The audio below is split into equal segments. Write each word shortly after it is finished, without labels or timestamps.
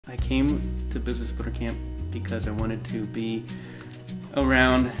I came to Business Builder Camp because I wanted to be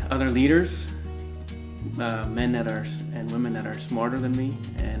around other leaders, men that are and women that are smarter than me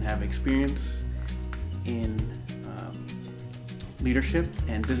and have experience in leadership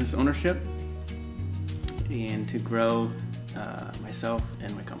and business ownership, and to grow myself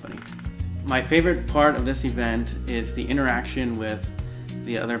and my company. My favorite part of this event is the interaction with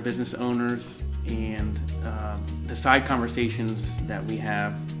the other business owners and the side conversations that we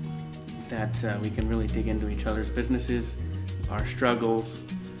have, that we can really dig into each other's businesses, our struggles,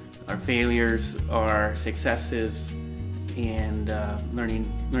 our failures, our successes, and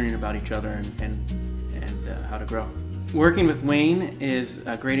learning about each other and how to grow. Working with Wayne is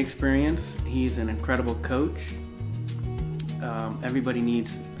a great experience. He's an incredible coach. Everybody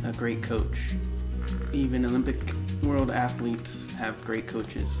needs a great coach. Even Olympic world athletes have great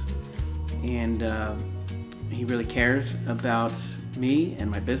coaches. And he really cares about me and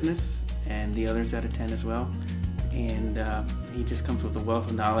my business and the others that attend as well. And he just comes with a wealth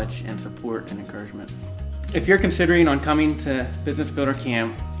of knowledge and support and encouragement. If you're considering on coming to Business Builder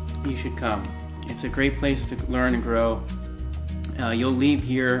Camp, you should come. It's a great place to learn and grow. You'll leave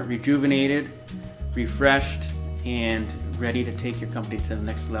here rejuvenated, refreshed, and ready to take your company to the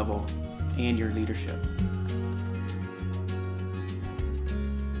next level and your leadership.